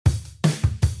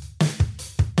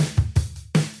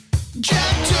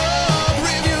jacked up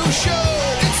review show.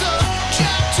 It's a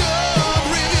jacked up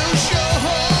review show.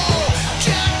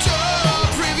 Jacked up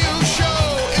review show.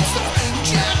 It's the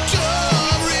jacked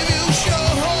up review show.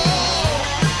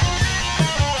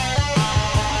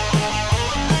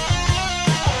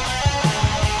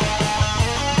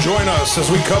 Join us as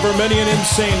we cover many an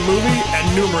insane movie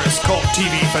and numerous cult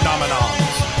TV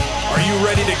phenomenons. Are you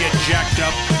ready to get jacked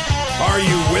up? Are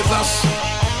you with us?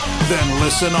 Then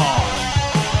listen on.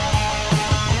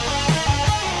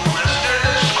 Listener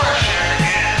discretion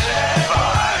is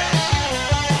advised.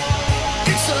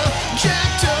 It's a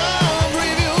jacked up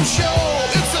review show.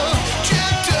 It's a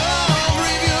jacked up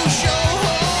review show.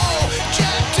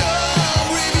 Jacked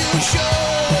up review show.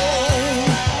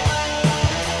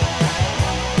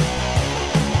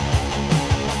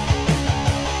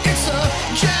 It's a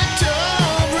jacked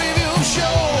up review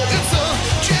show. It's a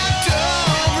jacked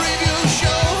up review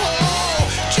show.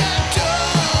 Jacked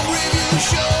up review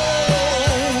show.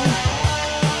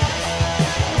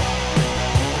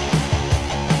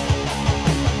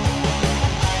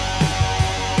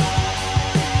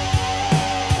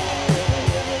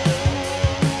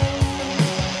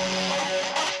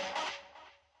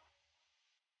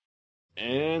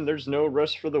 And there's no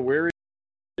rest for the weary.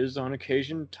 It is on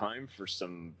occasion time for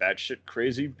some batshit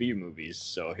crazy B movies.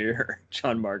 So here,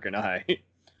 Jon Mark and I,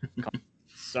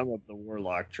 some of the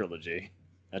Warlock trilogy.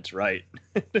 That's right.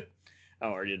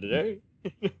 How are you today?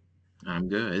 I'm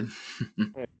good.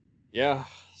 Yeah.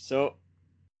 So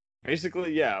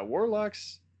basically, yeah,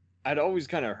 Warlocks. I'd always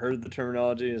kind of heard the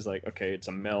terminology is like, okay, it's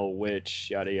a male witch,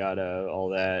 yada yada, all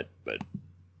that. But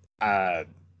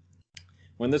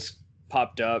when this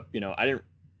popped up, I didn't.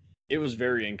 It was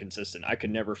very inconsistent. I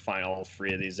could never find all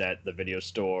three of these at the video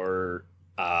store.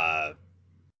 On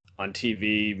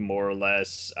TV, more or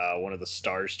less, one of the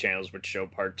Stars channels would show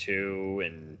part 2,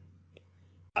 and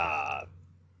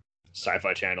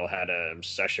Sci-Fi Channel had a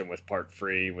session with part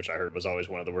 3, which I heard was always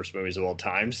one of the worst movies of all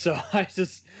time. So I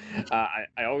just, I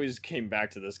always came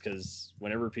back to this because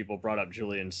whenever people brought up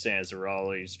Julian Sands, there were all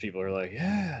these people who are like,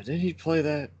 yeah, did he play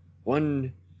that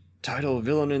one title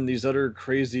villain in these other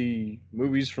crazy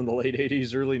movies from the late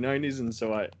 80s, early 90s? And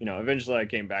so I, eventually I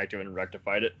came back to it and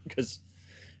rectified it because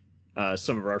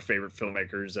some of our favorite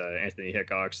filmmakers, Anthony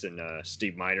Hickox and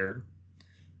Steve Miner,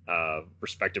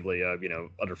 respectively,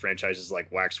 other franchises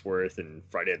like Waxwork and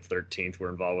Friday the 13th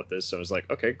were involved with this. So I was like,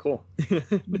 okay, cool.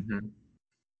 Mm-hmm.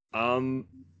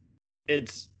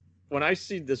 It's, when I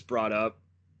see this brought up,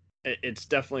 it's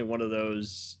definitely one of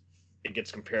those, it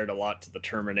gets compared a lot to the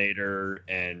Terminator,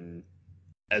 and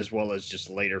as well as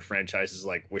just later franchises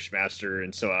like Wishmaster,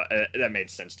 and so that made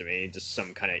sense to me. Just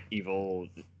some kind of evil,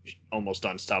 almost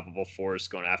unstoppable force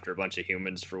going after a bunch of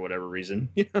humans for whatever reason.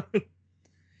 It's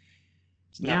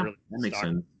not really that makes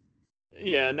sense.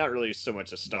 Yeah, not really so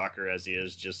much a stalker as he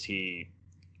is just he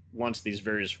wants these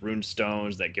various rune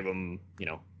stones that give him,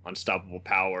 unstoppable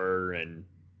power, and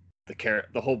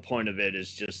the whole point of it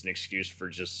is just an excuse for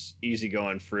just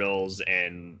easygoing frills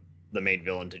and the main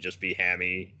villain to just be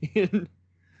hammy.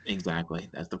 Exactly,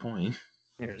 that's the point.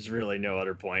 There's really no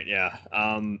other point, yeah.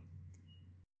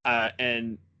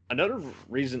 And another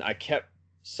reason I kept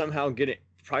somehow getting,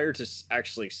 prior to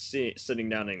actually sitting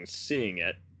down and seeing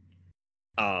it,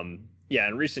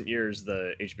 in recent years,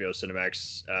 the HBO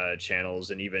Cinemax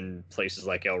channels and even places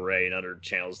like El Rey and other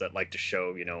channels that like to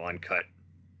show, uncut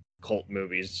cult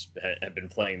movies have been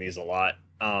playing these a lot.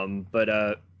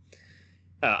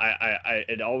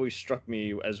 It always struck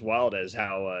me as wild as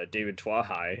how David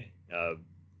Twohy, the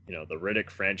Riddick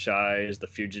franchise, the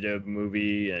Fugitive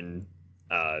movie, and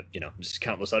just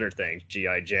countless other things,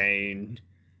 G.I. Jane,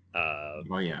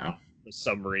 the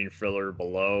submarine thriller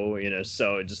Below,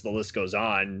 so just the list goes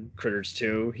on. Critters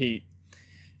 2,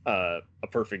 A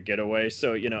Perfect Getaway.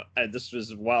 So, this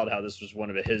was wild how this was one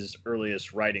of his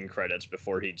earliest writing credits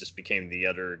before he just became the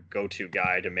other go-to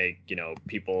guy to make,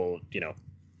 people,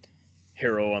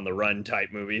 hero on the run type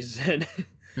movies. And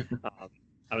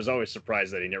I was always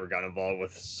surprised that he never got involved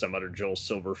with some other Joel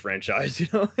Silver franchise,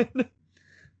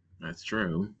 That's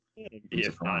true.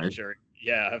 If not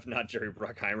Jerry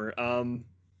Bruckheimer.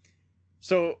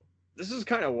 So this is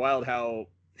kind of wild how,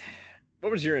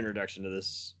 what was your introduction to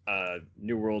this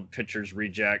New World Pictures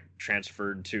reject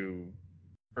transferred to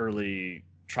early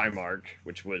Trimark,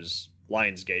 which was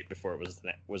Lionsgate before it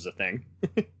was a thing?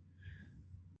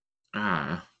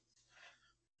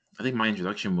 I think my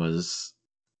introduction was,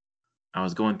 I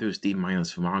was going through Steve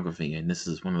Miner's filmography, and this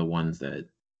is one of the ones that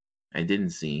I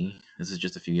didn't see. This is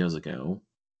just a few years ago.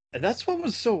 And that's what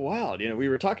was so wild. We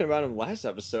were talking about him last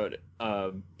episode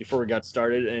before we got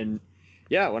started, and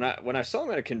Yeah, when I saw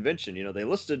him at a convention, they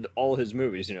listed all his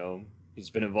movies. He's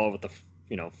been involved with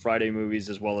the Friday movies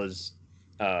as well as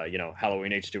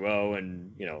Halloween H2O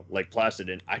and Lake Placid,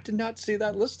 and I did not see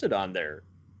that listed on there.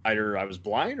 Either I was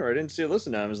blind or I didn't see it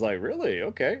listed. And I was like, really?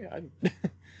 Okay, I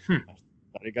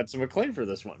thought he got some acclaim for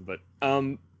this one, but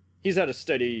he's had a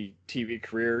steady TV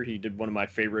career. He did one of my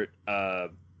favorite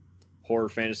horror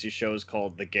fantasy shows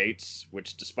called The Gates,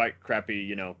 which despite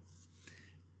crappy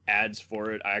ads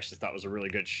for it, I actually thought was a really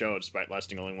good show despite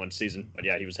lasting only one season. But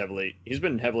yeah, he's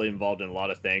been heavily involved in a lot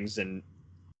of things, and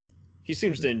he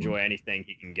seems to enjoy anything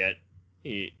he can get.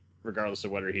 Regardless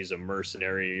of whether he's a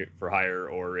mercenary for hire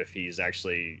or if he's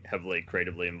actually heavily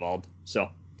creatively involved. So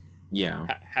yeah,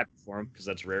 happy for him because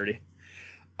that's rarity.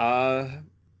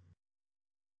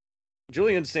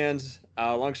 Julian Sands,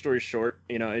 long story short,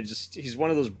 he's one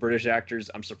of those British actors.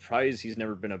 I'm surprised he's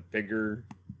never been a bigger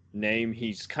name.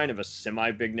 He's kind of a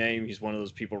semi-big name. He's one of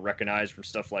those people recognized from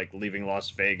stuff like Leaving Las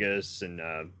Vegas and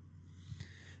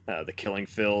The Killing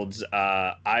Fields.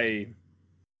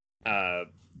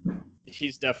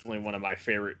 He's definitely one of my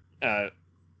favorite.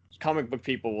 Comic book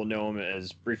people will know him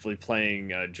as briefly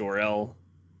playing Jor-El,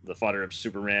 the father of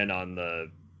Superman on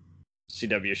the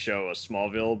CW show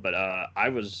Smallville, but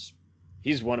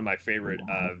he's one of my favorite.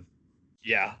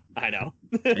 Yeah, I know.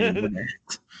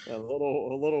 a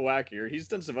little wackier. He's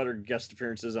done some other guest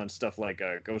appearances on stuff like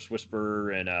Ghost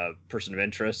Whisperer and Person of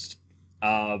Interest.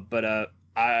 But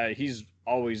he's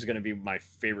always going to be my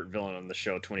favorite villain on the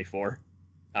show 24.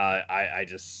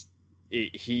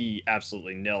 He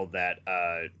absolutely nailed that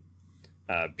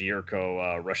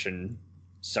Bierko Russian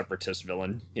separatist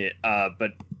villain.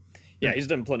 But yeah, he's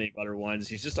done plenty of other ones.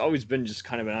 He's just always been just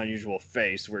kind of an unusual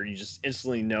face where you just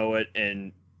instantly know it,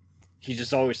 and he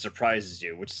just always surprises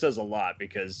you, which says a lot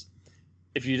because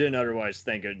if you didn't otherwise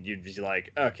think it, you'd be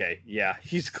like, okay, yeah,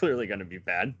 he's clearly going to be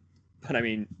bad. But I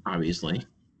mean, obviously,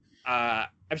 I've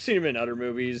seen him in other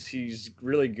movies. He's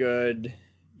really good,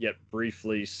 yet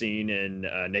briefly seen in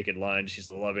Naked Lunch. He's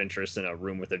the love interest in A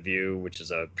Room with a View, which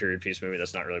is a period piece movie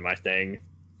that's not really my thing.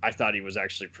 I thought he was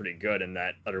actually pretty good in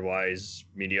that otherwise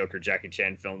mediocre Jackie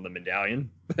Chan film, The Medallion.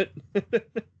 But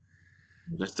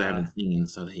just I haven't seen,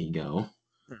 so there you go.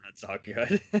 That's all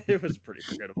good. It was pretty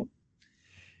forgettable.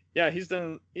 Yeah, he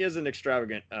has an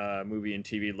extravagant movie and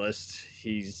TV list.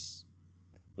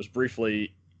 Was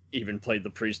briefly even played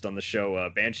the priest on the show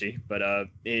Banshee, but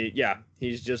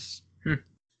he's just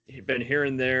he's been here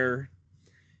and there.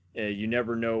 You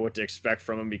never know what to expect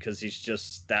from him because he's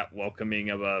just that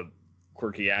welcoming of a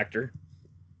quirky actor.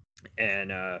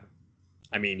 And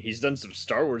I mean, he's done some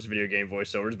Star Wars video game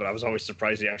voiceovers, but I was always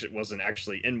surprised he wasn't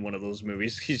actually in one of those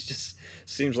movies. He's just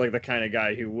seems like the kind of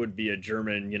guy who would be a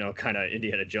German, kind of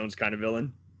Indiana Jones kind of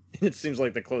villain. It seems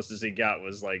like the closest he got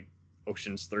was like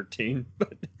Ocean's 13,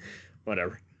 but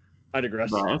whatever. I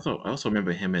digress. But I also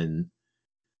remember him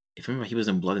if you remember, he was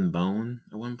in Blood and Bone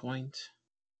at one point.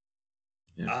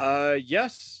 Yeah.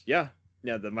 Yes. Yeah.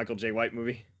 Yeah, the Michael J. White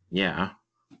movie. Yeah.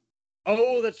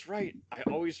 Oh, that's right. I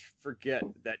always forget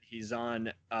that he's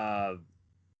on the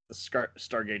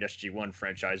Stargate SG-1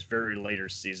 franchise, very later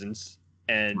seasons.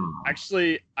 And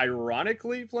actually,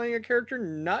 ironically, playing a character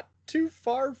not too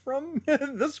far from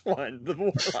this one, the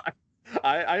Warlock.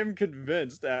 I am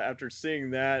convinced after seeing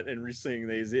that and re-seeing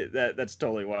these, that's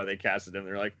totally why they casted him.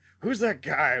 They're like, who's that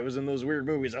guy who was in those weird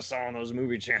movies I saw on those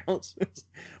movie channels?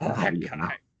 That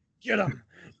guy. Get him.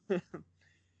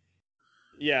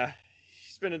 Yeah.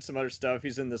 He's been in some other stuff.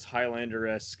 He's in this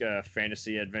Highlander-esque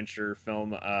fantasy adventure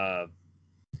film.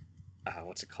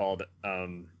 What's it called?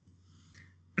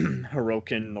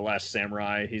 Hirokin, The Last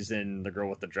Samurai. He's in The Girl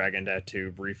with the Dragon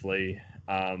Tattoo briefly.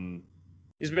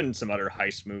 He's been in some other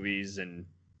heist movies, and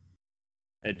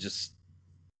he's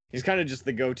kind of just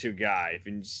the go-to guy.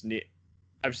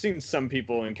 I've seen some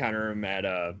people encounter him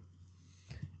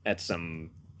at some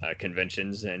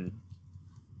conventions, and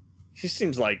he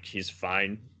seems like he's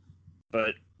fine.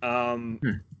 But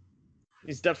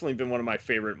he's definitely been one of my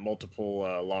favorite multiple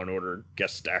Law and Order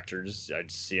guest actors. I'd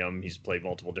see him. He's played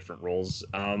multiple different roles.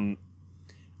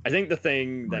 I think the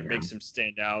thing that makes him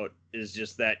stand out is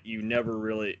just that you never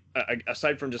really,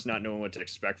 aside from just not knowing what to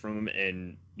expect from him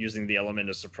and using the element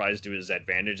of surprise to his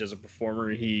advantage as a performer,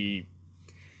 he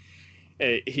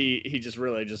just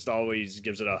really just always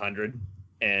gives it 100,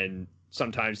 and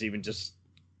sometimes even just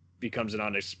becomes an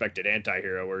unexpected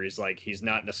anti-hero where he's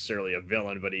not necessarily a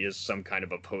villain, but he is some kind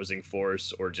of opposing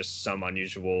force or just some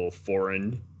unusual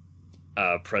foreign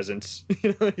presence.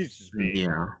 He's just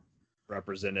being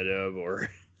representative or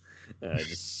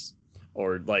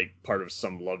or like part of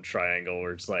some love triangle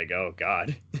where it's like, oh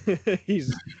god,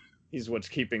 he's He's what's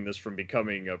keeping this from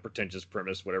becoming a pretentious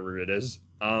premise, whatever it is.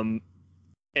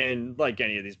 And like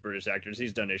any of these British actors,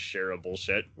 he's done his share of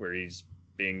bullshit where he's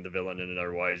being the villain in an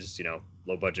otherwise,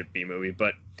 low budget B movie.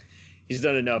 But he's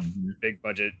done enough big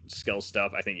budget skill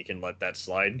stuff. I think you can let that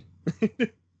slide.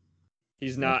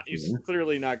 He's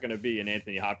clearly not going to be an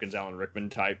Anthony Hopkins, Alan Rickman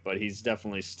type, but he's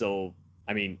definitely still.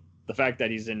 I mean, the fact that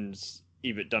he's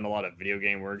even done a lot of video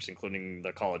game works, including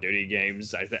the Call of Duty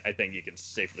games, I think you can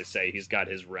safely say he's got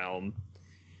his realm.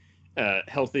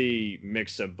 Healthy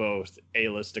mix of both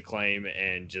A-list acclaim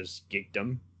and just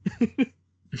geekdom.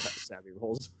 Savvy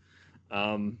roles.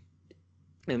 And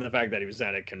the fact that he was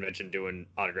at a convention doing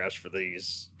autographs for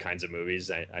these kinds of movies,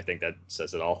 I think that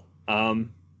says it all.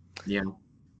 Yeah.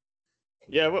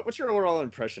 Yeah, what's your overall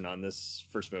impression on this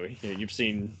first movie? You've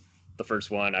seen the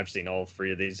first one. I've seen all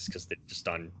three of these because they're just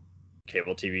on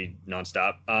cable TV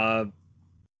nonstop. How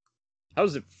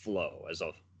does it flow as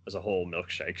a whole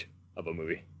milkshake of a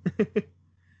movie?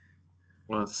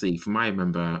 Well, let's see. From what I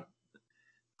remember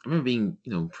being,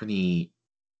 pretty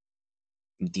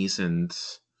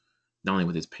decent, not only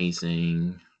with his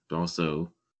pacing, but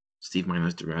also Steve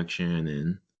Miner's direction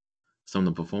and some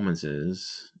of the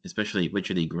performances, especially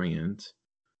Richard E. Grant.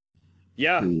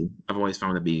 Yeah. Who I've always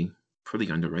found to be pretty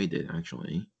underrated,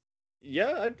 actually.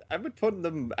 Yeah, I would put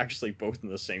them actually both in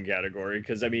the same category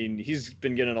because, I mean, he's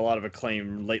been getting a lot of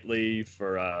acclaim lately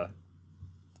for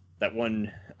that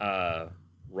one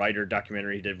writer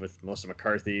documentary he did with Melissa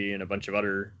McCarthy and a bunch of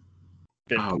other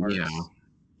bit parts. Yeah.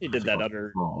 He did that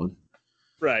other...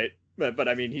 Right. But,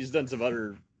 I mean, he's done some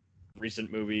other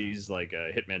recent movies like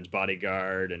Hitman's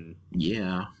Bodyguard, and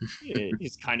yeah,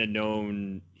 he's kind of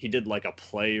known. He did like a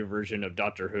play version of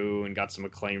Doctor Who and got some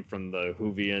acclaim from the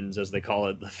Whovians, as they call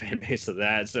it, the fan base of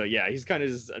that. So yeah, he's kind of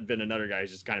just been another guy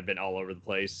who's just kind of been all over the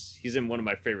place. He's in one of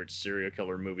my favorite serial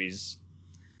killer movies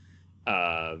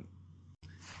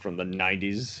from the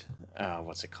 90s.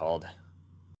 What's it called?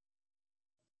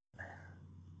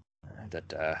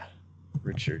 That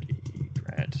Richard E.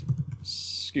 Grant.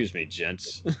 Excuse me,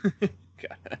 gents.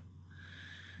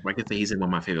 I can say he's in one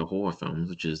of my favorite horror films,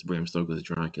 which is Bram Stoker's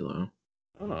Dracula.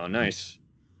 Oh, nice.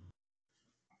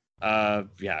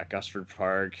 Yeah, Gosford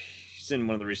Park. He's in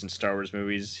one of the recent Star Wars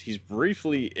movies. He's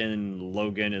briefly in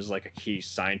Logan as like a key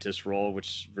scientist role,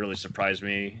 which really surprised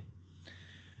me.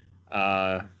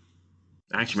 I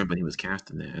actually remember he was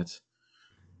cast in that.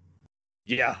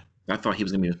 Yeah. I thought he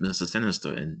was going to be Mr.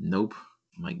 Sinister, and nope.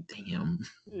 I'm like, damn.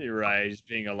 You're right. He's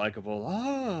being a likable,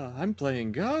 I'm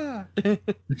playing God.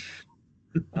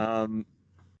 God,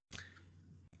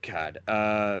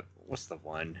 what's the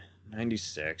one?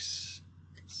 96.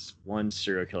 It's one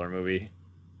serial killer movie.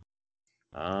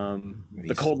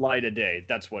 The Cold Light of Day.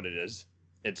 That's what it is.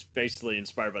 It's basically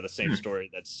inspired by the same story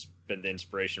that's been the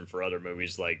inspiration for other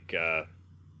movies like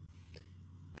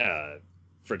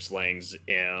Fritz Lang's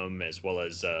M, as well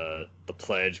as The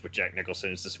Pledge with Jack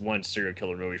Nicholson. It's this one serial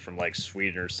killer movie from like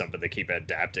Sweden or something they keep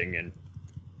adapting, and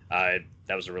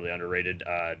that was a really underrated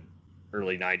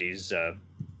early 90s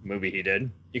movie he did.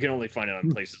 You can only find it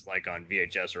on places like on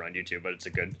VHS or on YouTube, but it's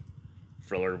a good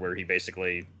thriller where he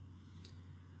basically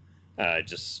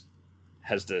just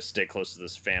has to stay close to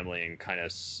this family and kind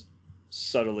of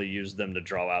subtly use them to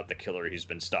draw out the killer he's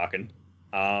been stalking.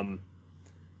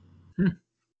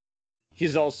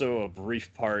 He's also a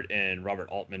brief part in Robert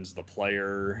Altman's The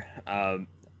Player, and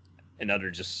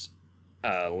other just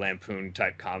lampoon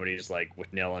type comedies like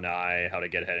With Nell and I, How to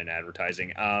Get Ahead in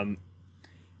Advertising.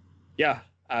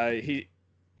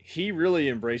 He really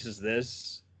embraces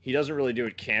this. He doesn't really do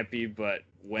it campy, but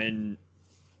when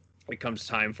it comes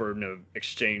time for him to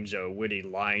exchange a witty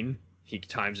line, he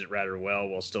times it rather well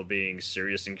while still being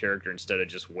serious in character instead of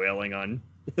just wailing on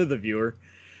the viewer.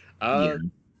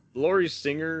 Laurie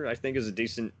Singer, I think, is a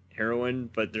decent heroine,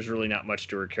 but there's really not much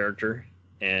to her character.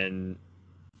 And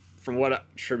from what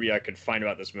trivia I could find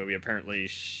about this movie, apparently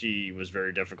she was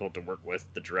very difficult to work with,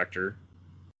 the director.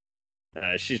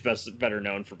 She's better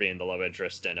known for being the love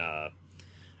interest in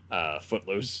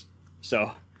Footloose.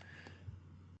 So,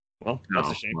 well,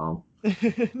 that's a shame. Well,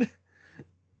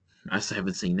 I still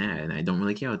haven't seen that, and I don't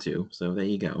really care to. So there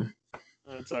you go.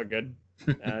 It's all good.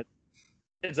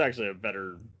 It's actually a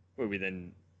better movie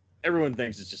than everyone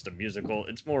thinks. It's just a musical.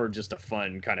 It's more just a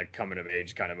fun kind of coming of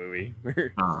age kind of movie. Okay.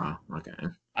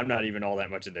 I'm not even all that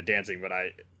much into dancing, but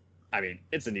I mean,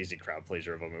 it's an easy crowd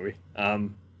pleaser of a movie.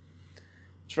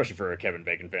 Especially for Kevin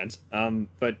Bacon fans.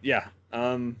 But yeah,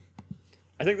 I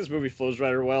think this movie flows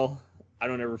rather well. I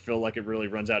don't ever feel like it really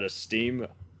runs out of steam.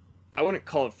 I wouldn't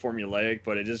call it formulaic,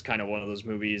 but it is kind of one of those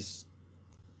movies.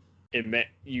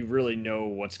 You really know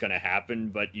what's going to happen,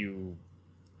 but you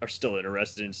are still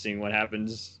interested in seeing what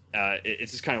happens.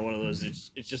 It's just kind of one of those.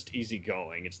 It's just easy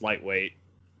going. It's lightweight.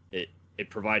 It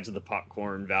provides the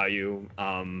popcorn value.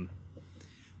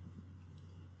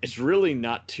 It's really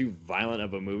not too violent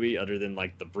of a movie, other than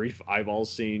like the brief eyeball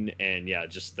scene and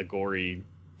just the gory,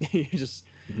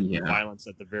 violence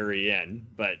at the very end.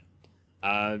 But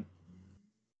I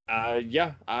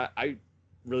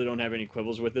really don't have any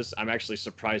quibbles with this. I'm actually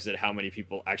surprised at how many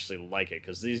people actually like it,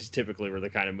 because these typically were the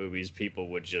kind of movies people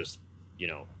would just,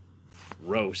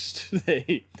 roast.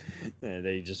 They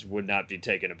just would not be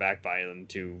taken aback by them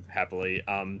too happily.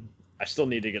 I still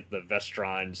need to get the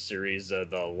Vestron series, the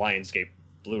Lionsgate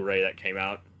Blu-ray that came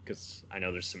out, because I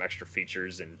know there's some extra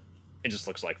features and it just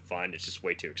looks like fun. It's just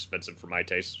way too expensive for my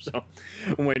taste, so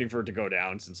I'm waiting for it to go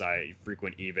down, since I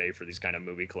frequent eBay for these kind of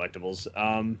movie collectibles.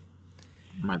 I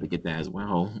might have to get that as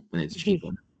well when it's cheaper.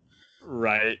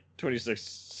 Right, 26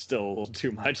 still a little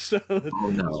too much. So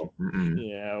Oh no!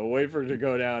 yeah, wait for it to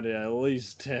go down to at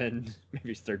least 10,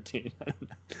 maybe 13. I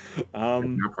don't know.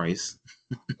 No price.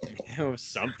 It was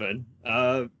something.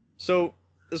 So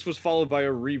this was followed by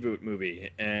a reboot movie,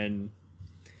 and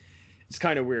it's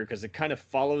kind of weird because it kind of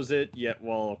follows it, yet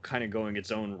while kind of going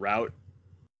its own route.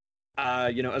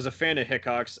 As a fan of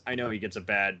Hickox, I know he gets a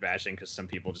bad bashing because some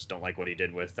people just don't like what he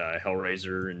did with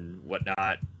Hellraiser and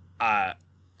whatnot. I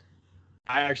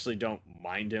actually don't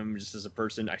mind him just as a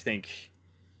person. I think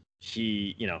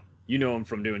he, you know him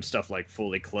from doing stuff like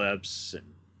Full Eclipse and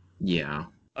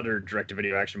other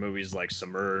direct-to-video action movies like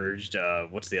Submerged.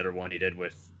 What's the other one he did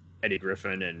with Eddie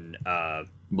Griffin and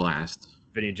Blast?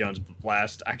 Vinnie Jones,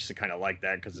 Blast. I actually kind of like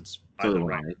that because it's by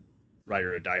the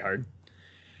writer of Die Hard.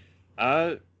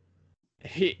 A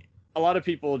lot of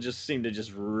people just seem to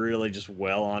just really just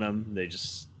well on him.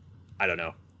 I don't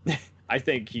know. I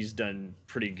think he's done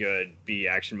pretty good B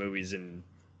action movies and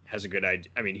has a good idea.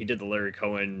 I mean, he did the Larry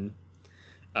Cohen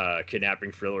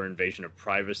kidnapping thriller Invasion of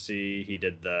Privacy.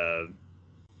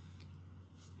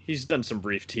 He's done some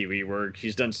brief TV work.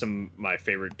 He's done some of my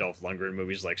favorite Dolph Lundgren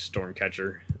movies like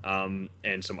Stormcatcher,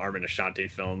 and some Armin Ashanti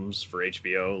films for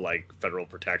HBO like Federal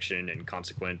Protection and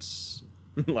Consequence,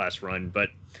 Last Run. But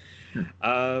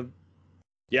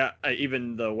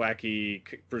even the wacky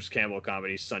Bruce Campbell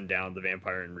comedy Sundown, The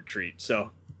Vampire in Retreat.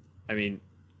 So, I mean,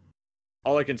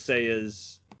 all I can say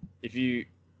is, if you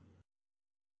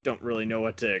don't really know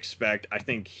what to expect, I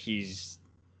think he's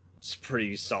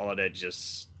pretty solid at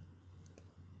just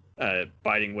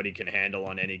biting what he can handle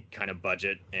on any kind of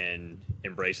budget and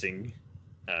embracing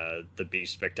the B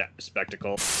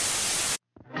spectacle.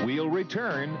 We'll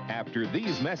return after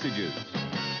these messages.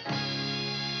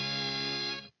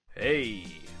 Hey,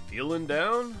 feeling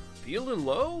down? Feeling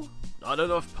low? Not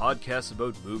enough podcasts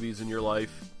about movies in your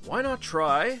life? Why not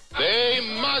try They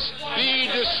must be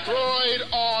destroyed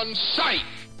on sight.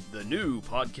 the new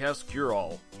Podcast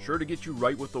Cure-All, sure to get you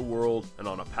right with the world and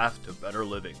on a path to better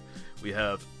living. We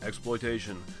have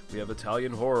exploitation, we have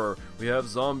Italian horror, we have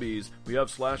zombies, we have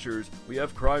slashers, we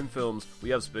have crime films, we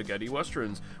have spaghetti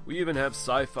westerns, we even have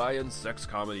sci-fi and sex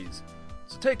comedies.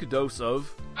 So take a dose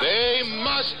of They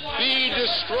must be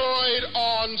destroyed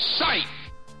on sight.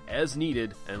 as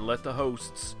needed, and let the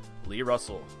hosts, Lee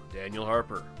Russell, Daniel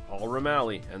Harper, Paul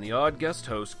Romali, and the odd guest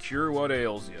host cure what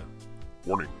ails you.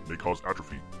 Warning, may cause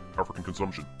atrophy, African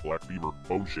consumption, black fever,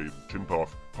 bone shave, chin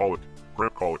cough, colic,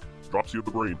 cramp colic, dropsy of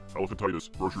the brain, elephantitis,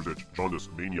 grocer's itch, jaundice,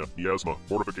 mania, miasma,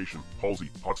 mortification, palsy,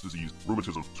 Pott's disease,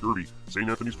 rheumatism, scurvy, St.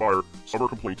 Anthony's fire, summer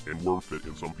complaint, and worm fit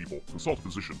in some people. Consult a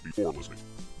physician before listening.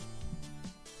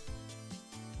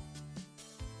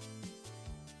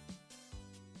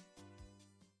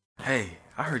 Hey,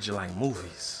 I heard you like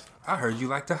movies. I heard you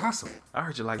like to hustle. I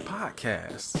heard you like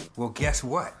podcasts. Well, guess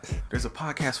what? There's a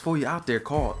podcast for you out there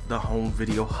called The Home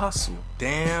Video Hustle.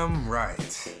 Damn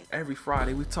right. Every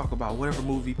Friday we talk about whatever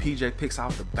movie PJ picks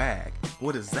out the bag.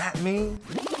 What does that mean?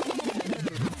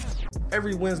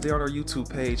 Every Wednesday on our YouTube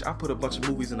page, I put a bunch of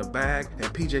movies in a bag and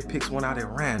PJ picks one out at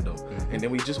random. And then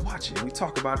we just watch it. We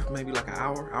talk about it for maybe like an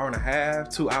hour, hour and a half,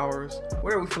 2 hours,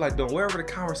 whatever we feel like doing, wherever the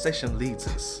conversation leads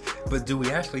us. But do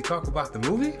we actually talk about the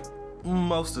movie?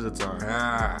 Most of the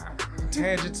time.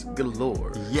 Tangents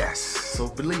galore. Yes. So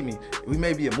believe me, we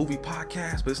may be a movie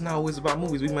podcast, but it's not always about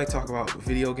movies. We may talk about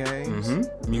video games,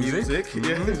 Music.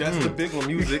 Yeah, that's the big one,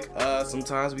 music.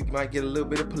 Sometimes we might get a little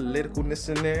bit of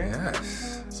politicalness in there.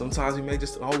 Yes. Sometimes we may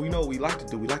just, we know what we like to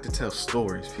do. We like to tell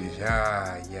stories, PJ.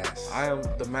 Yes. I am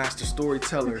the master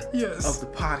storyteller Yes. of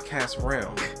the podcast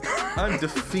realm.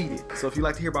 Undefeated. So if you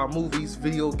like to hear about movies,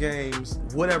 video games,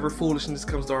 whatever foolishness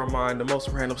comes to our mind, the most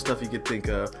random stuff you could think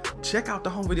of, check out the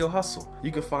Home Video Hustle.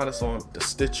 You can find us on the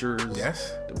Stitchers,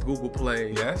 Yes. the Google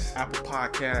Play, Yes. Apple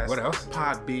Podcasts, What else?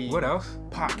 Podbean, What else?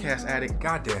 Podcast Addict,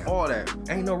 Goddamn. all that.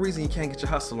 Ain't no reason you can't get your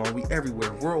hustle on. We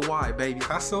everywhere, worldwide, baby.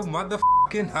 Hustle,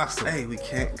 motherfucking hustle. Hey, we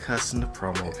can't cuss in the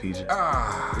promo, PJ.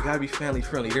 Ah. We gotta be family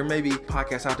friendly. There may be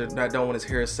podcasts out there that don't want his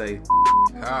hair say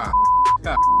Ah.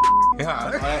 Ah. all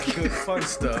Yeah. that good fun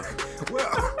stuff.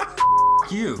 Well,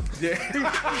 you.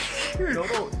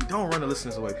 No, don't run the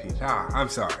listeners away, PJ. Ah, I'm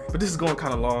sorry. But this is going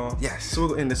kind of long. Yes. So we're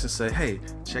going to end this and say, hey,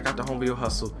 check out the Home Video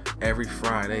Hustle every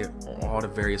Friday on all the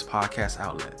various podcast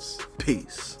outlets.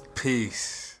 Peace.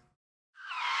 Peace.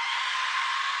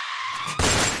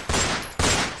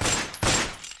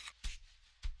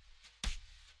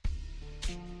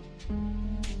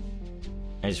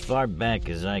 As far back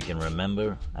as I can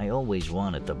remember, I always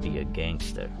wanted to be a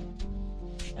gangster.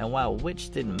 And while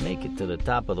Witch didn't make it to the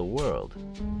top of the world,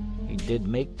 he did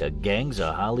make the Gangs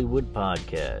of Hollywood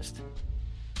podcast.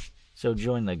 So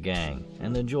join the gang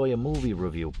and enjoy a movie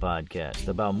review podcast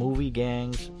about movie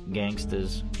gangs,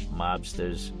 gangsters,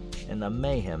 mobsters, and the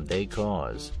mayhem they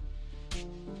cause.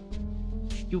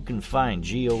 You can find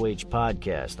GOH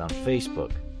Podcast on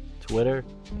Facebook, Twitter,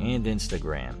 and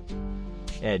Instagram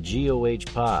at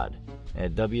GOH Pod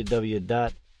at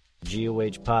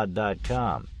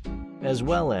www.gohpod.com, as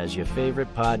well as your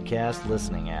favorite podcast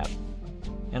listening app.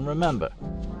 And remember,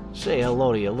 say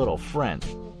hello to your little friend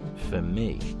for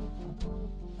me.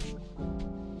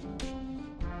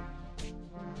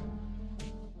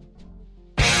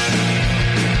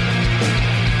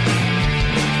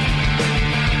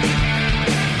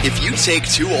 If you take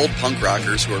two old punk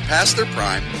rockers who are past their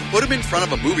prime, put them in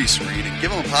front of a movie screen, and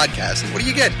give them a podcast, what do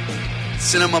you get?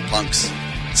 Cinema Punks.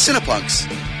 Cinepunks.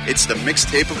 It's the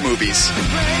mixtape of movies.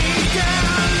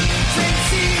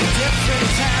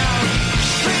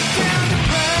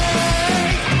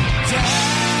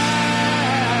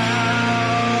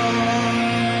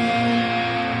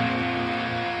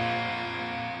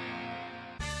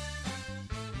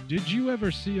 Did you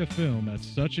ever see a film at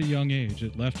such a young age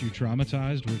it left you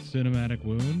traumatized with cinematic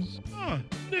wounds?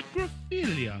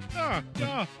 Necrophilia.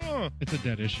 It's a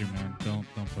dead issue, man. Don't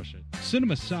push it.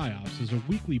 Cinema Psyops is a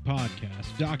weekly podcast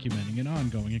documenting an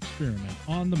ongoing experiment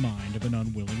on the mind of an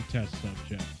unwilling test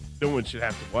subject. No one should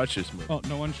have to watch this movie. Oh,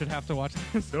 no one should have to watch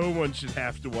this? No one should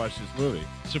have to watch this movie.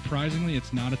 Surprisingly,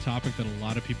 it's not a topic that a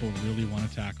lot of people really want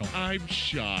to tackle. I'm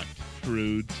shocked,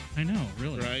 prudes. I know,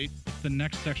 really. Right? It's the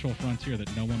next sexual frontier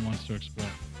that no one wants to explore.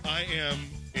 I am,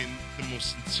 in the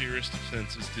most sincerest of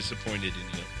senses, disappointed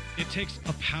in you. It takes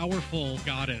a powerful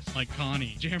goddess like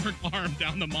Connie, jam her arm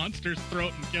down the monster's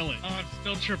throat and kill it. Oh, I'm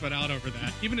still tripping out over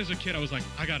that. Even as a kid, I was like,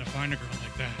 I gotta find a girl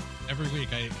like that. Every week,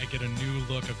 I get a new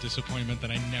look of disappointment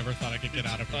that I never thought I could get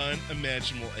out of her.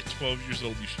 Unimaginable. At 12 years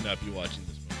old, you should not be watching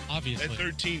this movie. Obviously. At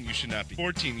 13, you should not be.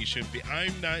 14, you shouldn't be.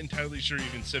 I'm not entirely sure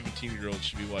even 17-year-olds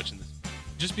should be watching this movie.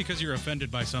 Just because you're offended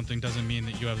by something doesn't mean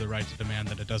that you have the right to demand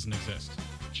that it doesn't exist.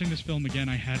 Watching this film again,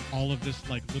 I had all of this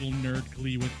like little nerd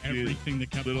glee with everything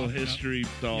that kept little popping history up.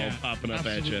 doll popping up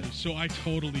absolutely. at you. So I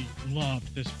totally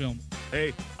loved this film.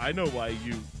 Hey, I know why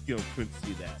you couldn't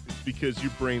see that. It's because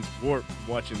your brain's warped from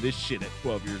watching this shit at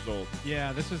 12 years old.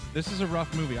 Yeah, this is a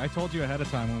rough movie. I told you ahead of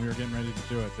time when we were getting ready to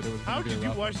do it that it was going to be a rough How could you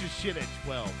watch one. this shit at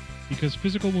 12? Because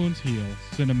physical wounds heal,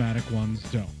 cinematic ones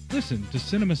don't. Listen to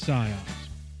Cinema Psyops.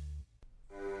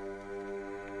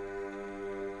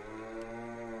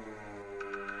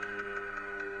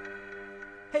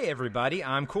 Hey everybody,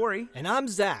 I'm Corey. And I'm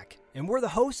Zach, and we're the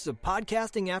hosts of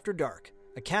Podcasting After Dark,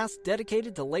 a cast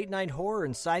dedicated to late-night horror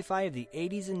and sci-fi of the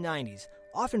 80s and 90s,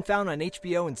 often found on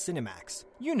HBO and Cinemax.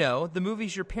 You know, the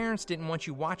movies your parents didn't want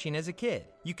you watching as a kid.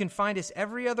 You can find us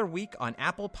every other week on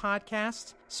Apple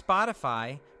Podcasts,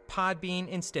 Spotify,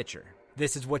 Podbean, and Stitcher.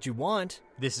 This is what you want.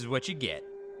 This is what you get.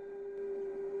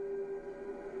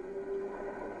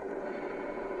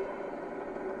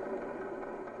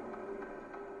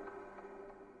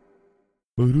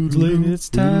 It's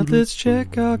time, let's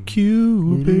check our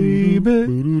queue,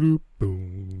 baby.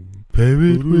 Pair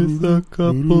it with a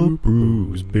couple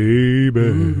brews,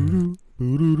 baby.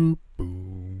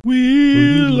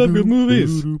 We love good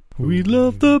movies. We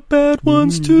love the bad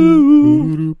ones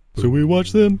too. So we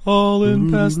watch them all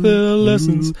and pass their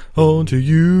lessons on to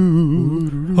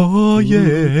you. Oh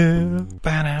yeah.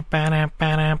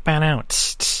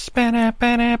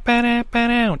 Everything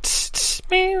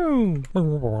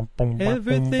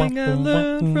I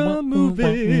learned from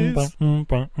movies helps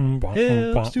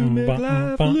to make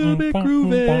life a little bit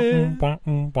groovy.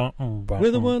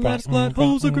 Whether one-liners, plot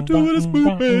holes, or gratuitous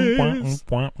movies,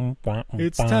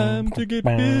 it's time to get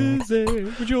busy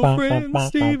with your friend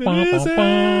Steve and Izzy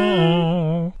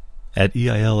at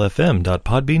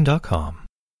eilfm.podbean.com.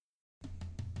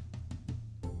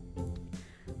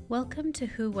 Welcome to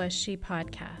Who Was She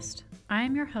podcast. I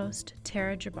am your host,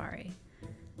 Tara Jabari.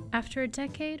 After a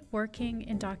decade working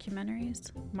in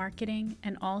documentaries, marketing,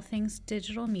 and all things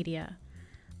digital media,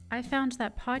 I found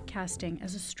that podcasting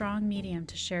is a strong medium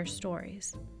to share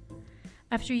stories.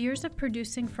 After years of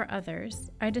producing for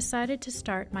others, I decided to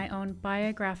start my own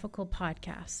biographical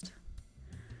podcast.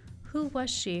 Who Was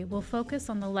She will focus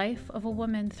on the life of a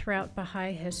woman throughout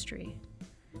Baha'i history.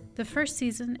 The first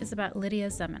season is about Lydia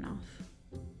Zamenhof.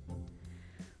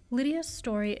 Lydia's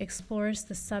story explores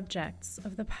the subjects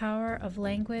of the power of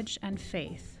language and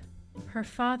faith. Her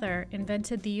father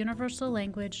invented the universal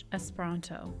language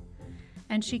Esperanto,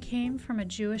 and she came from a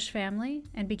Jewish family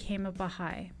and became a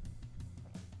Baha'i.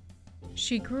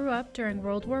 She grew up during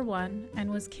World War I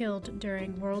and was killed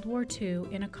during World War II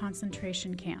in a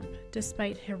concentration camp,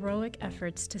 despite heroic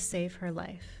efforts to save her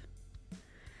life.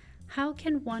 How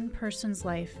can one person's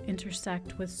life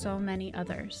intersect with so many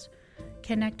others,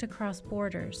 connect across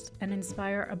borders, and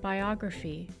inspire a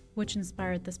biography which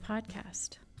inspired this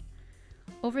podcast?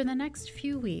 Over the next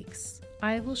few weeks,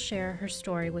 I will share her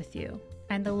story with you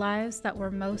and the lives that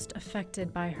were most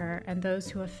affected by her and those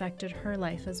who affected her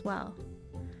life as well.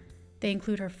 They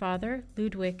include her father,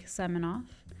 Ludwig Zamenhof,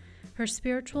 her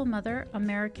spiritual mother,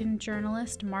 American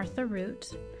journalist Martha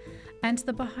Root, and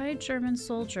the Baha'i German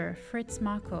soldier Fritz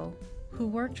Mako, who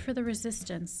worked for the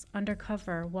resistance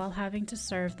undercover while having to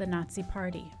serve the Nazi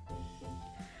Party.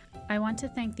 I want to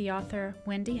thank the author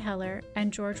Wendy Heller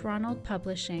and George Ronald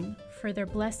Publishing for their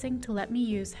blessing to let me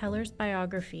use Heller's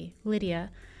biography,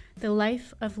 Lydia, The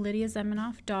Life of Lydia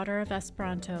Zamenhof, Daughter of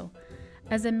Esperanto,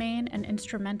 as a main and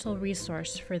instrumental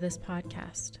resource for this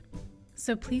podcast.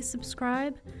 So please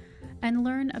subscribe and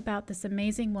learn about this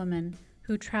amazing woman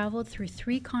who traveled through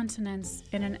 3 continents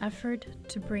in an effort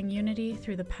to bring unity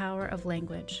through the power of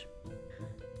language.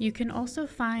 You can also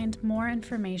find more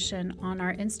information on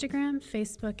our Instagram,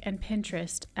 Facebook, and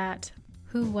Pinterest at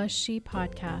Who Was She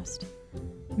Podcast.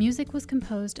 Music was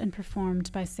composed and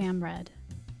performed by Sam Red.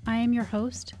 I am your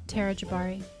host, Tara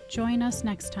Jabari. Join us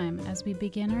next time as we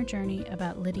begin our journey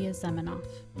about Lydia Zamenhof.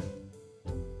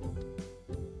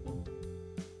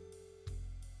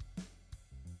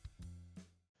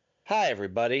 Hi,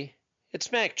 everybody.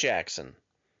 It's Mac Jackson.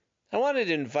 I wanted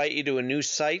to invite you to a new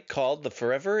site called the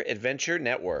Forever Adventure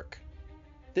Network.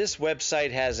 This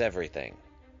website has everything: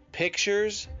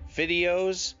 pictures,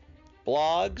 videos,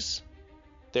 blogs.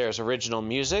 There's original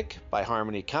music by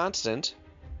Harmony Constant,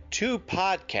 2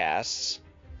 podcasts.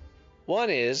 One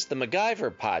is the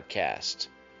MacGyver podcast,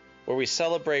 where we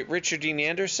celebrate Richard Dean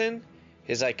Anderson,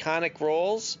 his iconic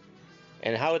roles,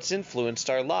 and how it's influenced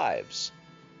our lives.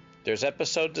 There's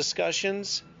episode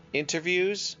discussions,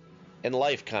 interviews, and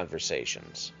life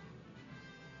conversations.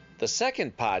 The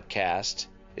second podcast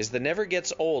is the Never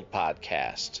Gets Old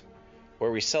podcast, where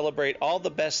we celebrate all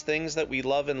the best things that we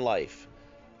love in life,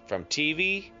 from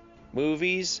TV,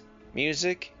 movies,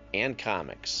 music, and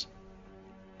comics.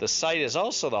 The site is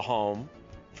also the home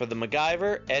for the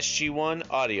MacGyver SG-1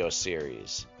 audio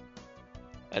series,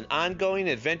 an ongoing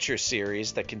adventure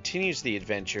series that continues the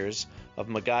adventures of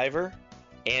MacGyver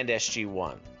and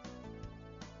SG-1.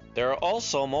 There are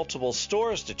also multiple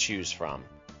stores to choose from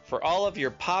for all of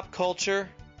your pop culture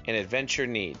and adventure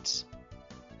needs.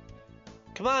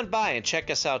 Come on by and check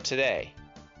us out today.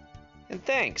 And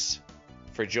thanks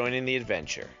for joining the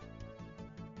adventure.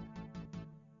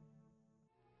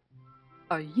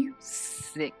 Are you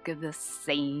sick of the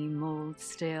same old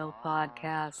stale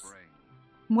podcasts?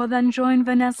 Well, then join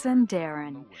Vanessa and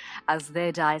Darren as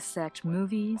they dissect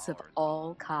movies of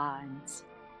all kinds.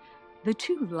 The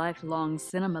 2 lifelong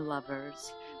cinema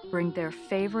lovers bring their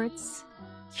favorites,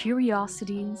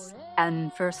 curiosities,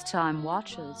 and first-time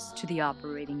watches to the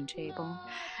operating table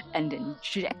and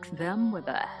inject them with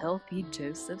a healthy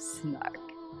dose of snark.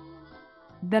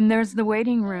 Then there's the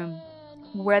waiting room,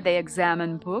 where they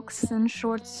examine books and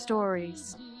short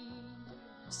stories.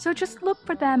 So just look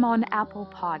for them on Apple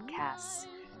Podcasts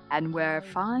and where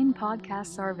fine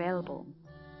podcasts are available.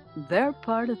 They're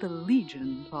part of the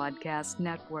Legion Podcast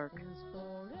Network.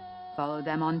 Follow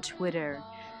them on Twitter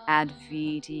at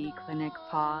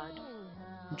VDClinicPod.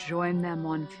 Join them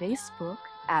on Facebook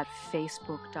at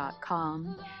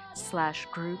facebook.com/VD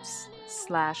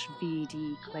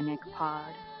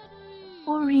facebook.com/groups/vdclinicpod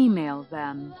or email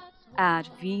them at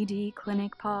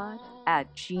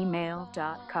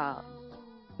vdclinicpod@gmail.com.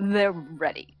 They're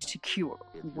ready to cure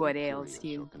what ails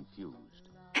you.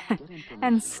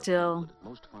 And still,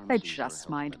 they just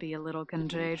might be a little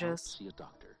contagious.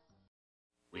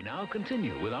 We now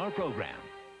continue with our program.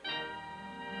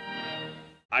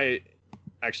 I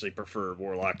actually prefer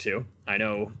Warlock too. I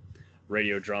know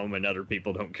Radiodrome and other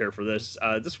people don't care for this.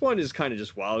 This one is kind of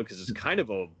just wild because it's kind of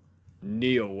a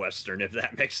neo-western, if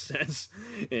that makes sense.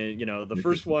 And, the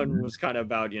first one was kind of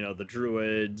about, the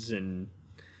druids and,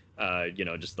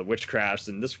 just the witchcrafts.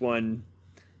 And this one,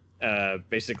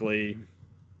 basically,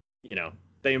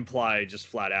 they imply just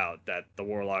flat out that the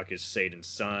Warlock is Satan's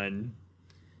son,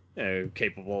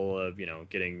 capable of,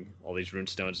 getting all these rune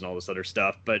stones and all this other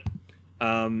stuff. But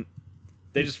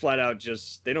they just flat out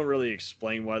they don't really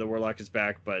explain why the Warlock is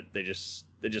back, but they just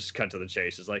cut to the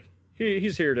chase. It's like,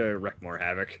 he's here to wreak more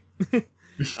havoc.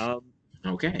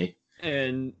 Okay.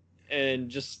 And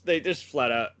they just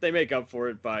flat out, they make up for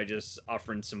it by just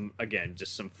offering some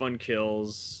fun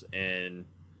kills and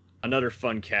another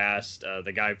fun cast.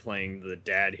 The guy playing the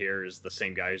dad here is the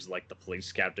same guy who's like the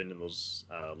police captain in those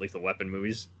Lethal Weapon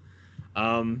movies.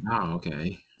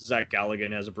 Okay. Zach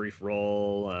Galligan has a brief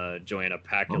role. Joanna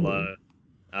Pacula.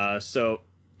 So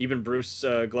even Bruce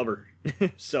Glover.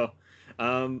 So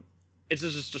it's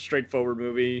just a straightforward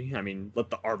movie. I mean, let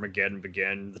the Armageddon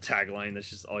begin. The tagline. That's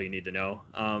just all you need to know.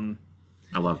 I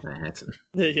love that.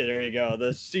 Yeah, there you go.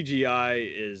 The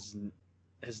CGI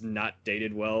has not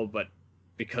dated well, but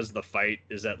because the fight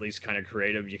is at least kind of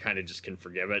creative, you kind of just can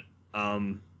forgive it.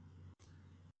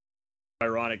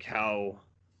 Ironic how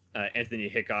Anthony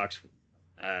Hickox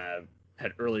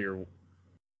had earlier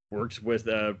worked with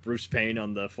Bruce Payne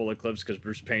on the Full Eclipse, because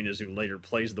Bruce Payne is who later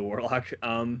plays the Warlock.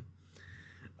 All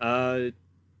I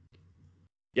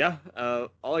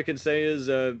can say is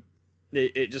it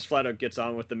just flat out gets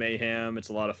on with the mayhem. It's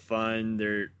a lot of fun.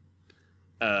 The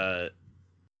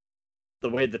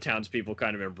way the townspeople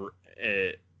kind of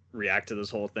react to this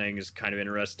whole thing is kind of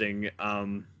interesting.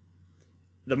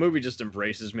 The movie just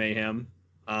embraces mayhem.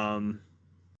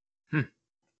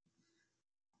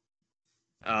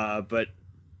 But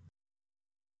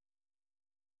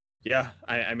yeah,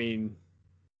 I mean,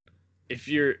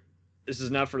 this is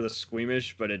not for the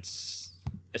squeamish, but it's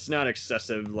not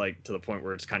excessive, like to the point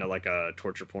where it's kind of like a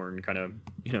torture porn kind of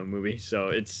movie. So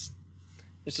it's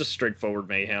just straightforward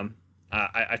mayhem.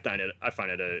 I find it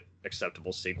a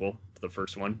acceptable sequel to the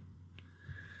first one.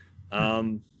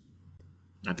 I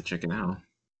have to check it out.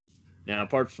 Now,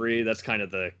 part 3, that's kind of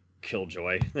the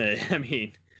killjoy. I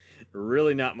mean,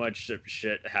 really not much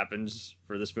shit happens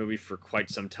for this movie for quite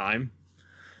some time.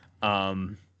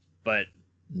 But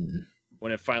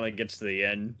when it finally gets to the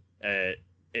end,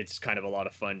 it's kind of a lot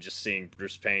of fun just seeing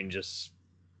Bruce Payne just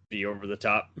be over the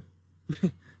top.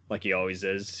 Like he always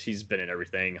is. He's been in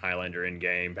everything: Highlander,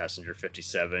 Endgame, Passenger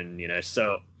 57,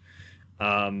 so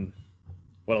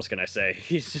what else can I say?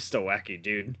 He's just a wacky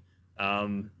dude.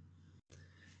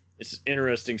 It's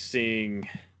interesting seeing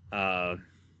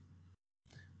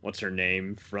what's her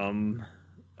name from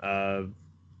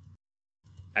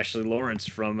Ashley Lawrence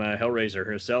from Hellraiser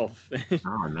herself.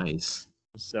 Oh, nice.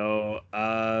 So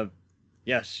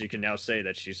yes, you can now say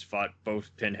that she's fought both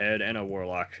Pinhead and a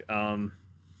Warlock.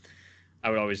 I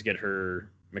would always get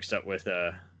her mixed up with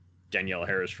Danielle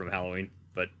Harris from Halloween,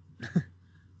 but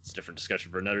it's a different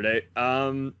discussion for another day.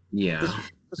 Yeah.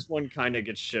 This one kind of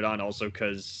gets shit on also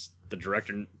because the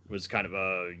director was kind of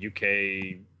a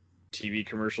UK TV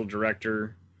commercial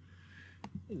director.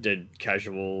 Did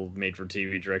casual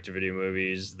made-for-TV direct-to-video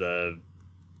movies. The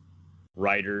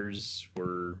writers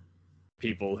were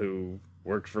people who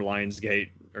worked for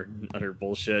Lionsgate or other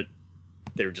bullshit.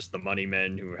 They were just the money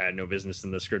men who had no business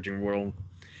in the scripting world.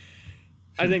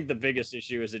 I think the biggest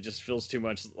issue is it just feels too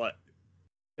much like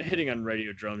hitting on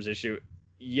Radiodrome's issue.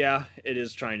 Yeah, it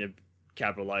is trying to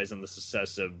capitalize on the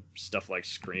success of stuff like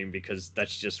Scream, because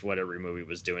that's just what every movie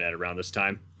was doing at around this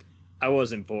time. I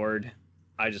wasn't bored.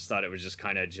 I just thought it was just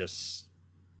kind of just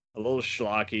a little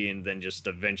schlocky, and then just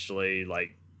eventually,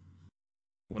 like,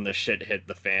 when the shit hit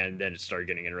the fan, then it started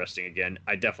getting interesting again.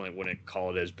 I definitely wouldn't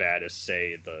call it as bad as,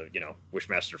 say, the,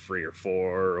 Wishmaster 3 or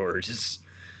 4, or just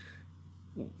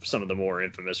some of the more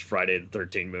infamous Friday the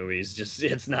 13th movies. Just,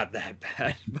 it's not that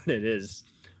bad, but it is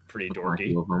pretty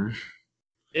dorky.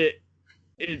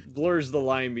 It blurs the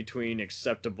line between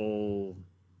acceptable,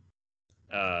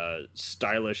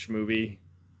 stylish movie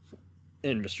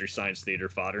and Mystery Science Theater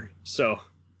fodder. So,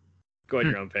 go at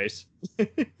your own pace.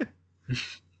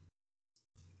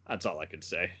 That's all I could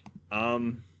say.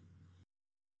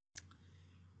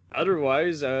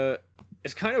 Otherwise,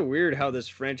 it's kind of weird how this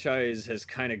franchise has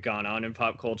kind of gone on in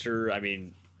pop culture. I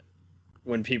mean,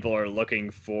 when people are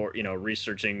looking for,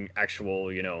 researching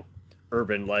actual,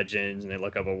 urban legends, and they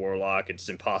look up a warlock, it's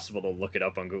impossible to look it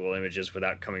up on Google Images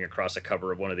without coming across a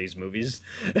cover of one of these movies.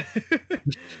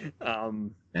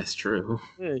 That's true.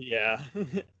 Yeah.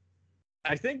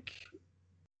 I think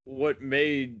what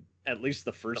made at least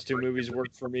the first two movies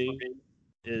work for me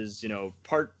is,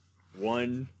 part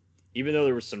one, even though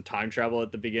there was some time travel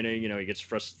at the beginning, he gets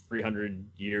thrust 300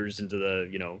 years into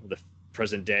the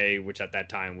present day, which at that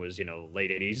time was,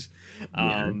 late 80s.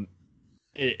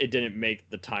 It didn't make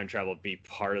the time travel be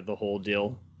part of the whole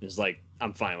deal. It's like,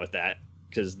 I'm fine with that,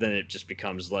 because then it just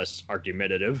becomes less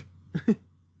argumentative.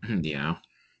 Yeah.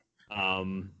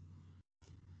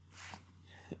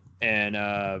 And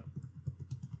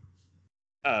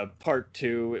part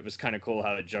two, it was kind of cool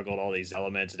how it juggled all these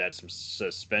elements. It had some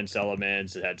suspense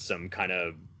elements. It had some kind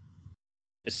of...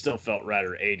 It still felt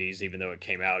rather 80s, even though it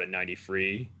came out in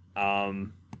 93.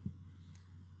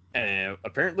 And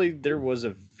apparently there was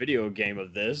a video game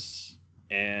of this,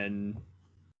 and...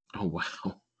 Oh,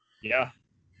 wow. Yeah.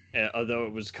 Although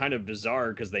it was kind of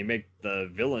bizarre, because they make the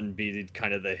villain be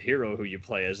kind of the hero who you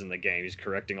play as in the game. He's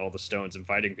correcting all the stones and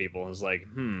fighting people, and it's like,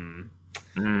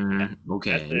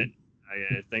 okay.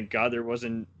 Thank God there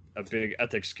wasn't a big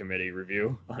ethics committee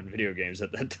review on video games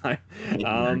at that time.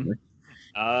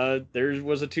 There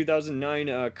was a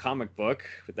 2009 comic book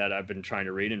that I've been trying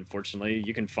to read. Unfortunately,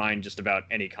 you can find just about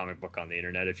any comic book on the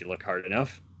internet if you look hard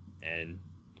enough, and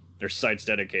there's sites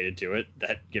dedicated to it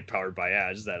that get powered by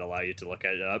ads that allow you to look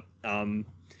it up.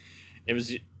 It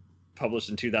was published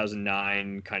in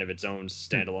 2009, kind of its own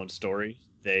standalone story.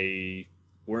 They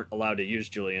weren't allowed to use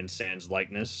Julian Sands'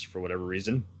 likeness for whatever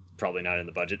reason, probably not in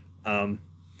the budget. And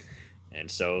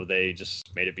so they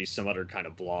just made it be some other kind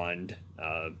of blonde,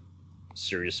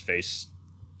 serious face,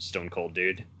 stone cold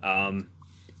dude.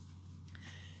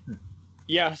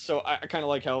 Yeah, so I kind of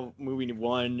like how movie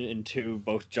 1 and 2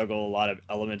 both juggle a lot of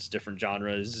elements, different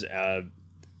genres.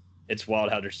 It's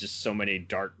wild how there's just so many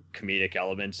dark comedic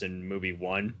elements in movie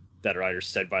 1 that are either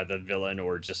said by the villain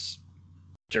or just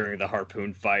during the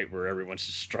harpoon fight where everyone's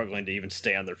just struggling to even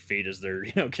stay on their feet as they're,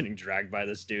 getting dragged by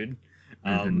this dude.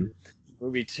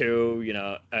 Movie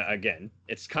 2, again,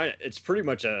 it's pretty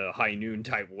much a high noon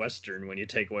type Western when you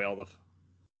take away all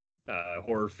the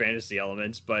horror fantasy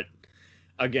elements, but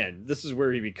again, this is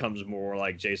where he becomes more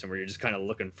like Jason, where you're just kind of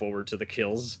looking forward to the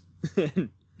kills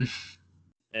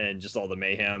and just all the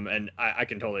mayhem. And I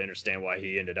can totally understand why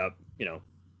he ended up,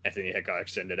 Anthony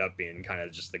Hickox ended up being kind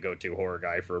of just the go-to horror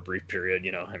guy for a brief period.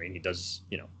 I mean, he does,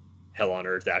 Hell on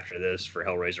Earth after this for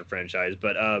Hellraiser franchise.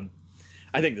 But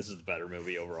I think this is the better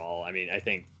movie overall. I mean, I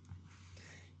think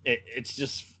it's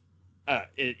just,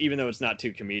 even though it's not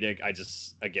too comedic, I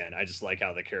just like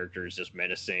how the character is just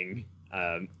menacing.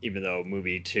 Even though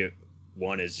movie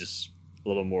 1 is just a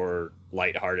little more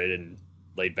lighthearted and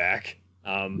laid back.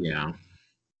 Yeah.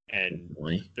 And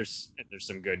definitely. there's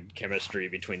some good chemistry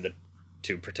between the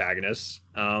two protagonists.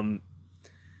 Yeah,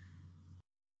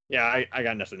 I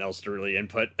got nothing else to really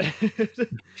input.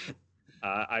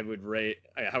 I would rate.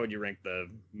 How would you rank the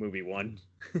movie 1?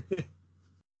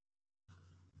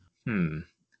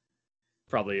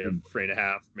 Probably a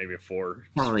 3.5, maybe a 4.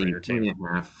 Probably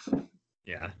 3.5.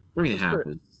 Yeah.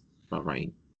 3.5 is about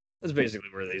right. That's basically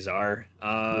where these are.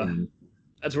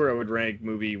 That's where I would rank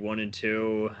movie 1 and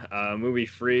 2. Movie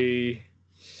 3,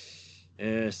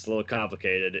 it's a little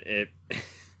complicated.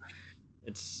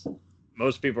 It's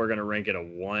most people are going to rank it a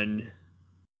 1.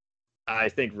 I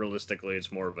think realistically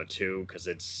it's more of a 2 because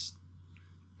it's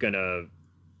gonna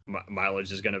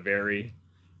mileage is gonna vary.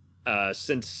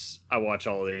 Since I watch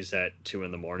all of these at 2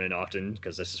 in the morning often,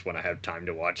 because this is when I have time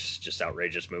to watch just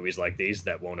outrageous movies like these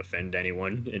that won't offend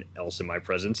anyone else in my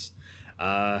presence.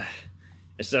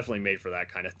 It's definitely made for that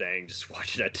kind of thing. Just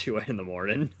watch it at 2 in the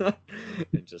morning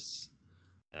and just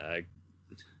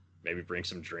maybe bring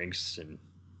some drinks and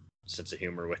sense of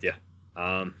humor with you.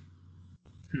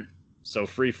 So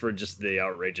free for just the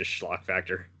outrageous schlock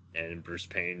factor and Bruce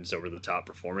Payne's over-the-top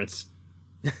performance.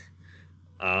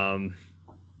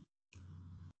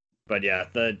 But yeah,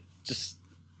 just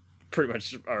pretty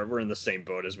much we're in the same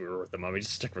boat as we were with the Mummy.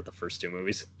 Just stick with the first 2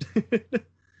 movies.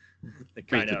 They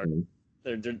kind of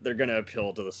they're gonna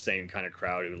appeal to the same kind of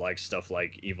crowd who likes stuff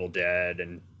like Evil Dead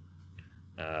and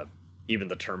even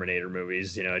the Terminator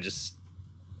movies.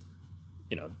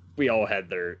 We all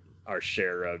had our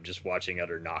share of just watching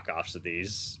other knockoffs of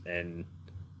these, and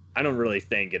I don't really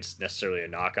think it's necessarily a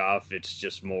knockoff. It's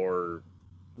just more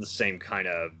the same kind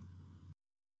of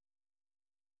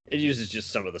it uses just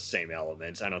some of the same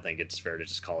elements. I don't think it's fair to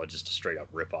just call it just a straight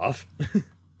up ripoff,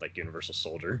 like Universal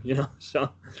Soldier, you know. So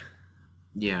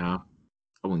yeah,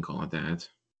 I wouldn't call it that.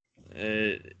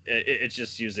 It's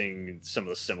just using some of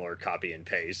the similar copy and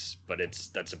paste, but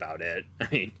that's about it. I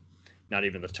mean, not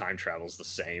even the time travel's the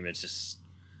same. It's just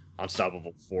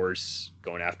unstoppable force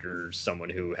going after someone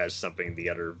who has something the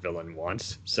other villain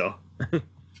wants. So,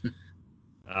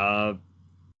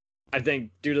 I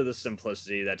think due to the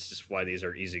simplicity, that's just why these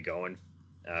are easygoing,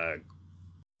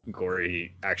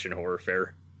 gory action horror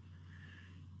fare.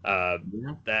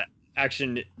 That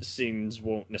action scenes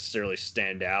won't necessarily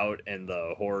stand out, and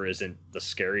the horror isn't the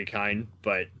scary kind,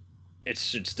 but it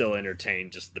should still entertain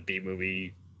just the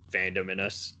B-movie fandom in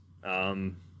us.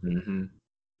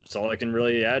 That's all I can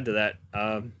really add to that.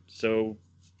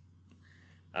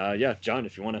 Yeah, John,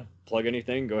 if you want to plug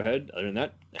anything, go ahead. Other than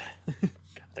that, I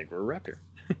think we're a wrap here.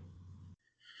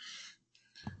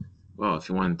 Well, if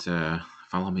you want to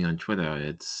follow me on Twitter,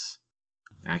 it's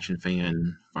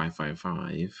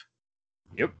ActionFan555.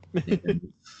 Yep.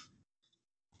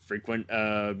 Frequent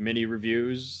mini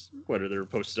reviews, whether they're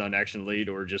posted on Action Lead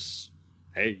or just,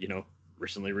 hey,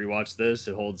 recently rewatched this,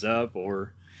 it holds up,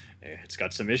 or it's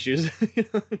got some issues.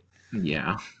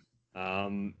 Yeah.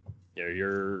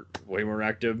 You're way more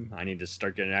active. I need to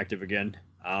start getting active again.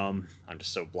 I'm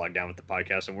just so bogged down with the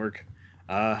podcast and work.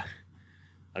 Other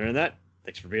than that,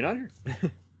 thanks for being on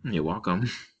here. You're welcome.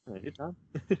 Anytime.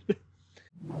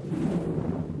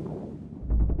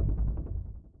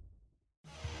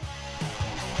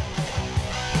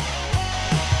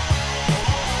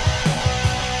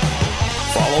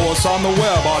 Follow us on the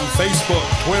web on Facebook,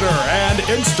 Twitter, and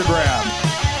Instagram.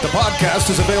 The podcast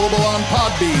is available on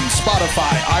Podbean,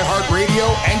 Spotify,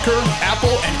 iHeartRadio, Anchor,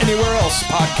 Apple, and anywhere else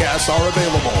podcasts are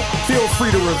available. Feel free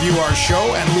to review our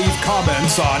show and leave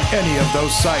comments on any of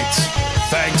those sites.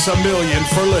 Thanks a million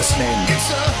for listening. It's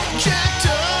a jacked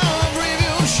up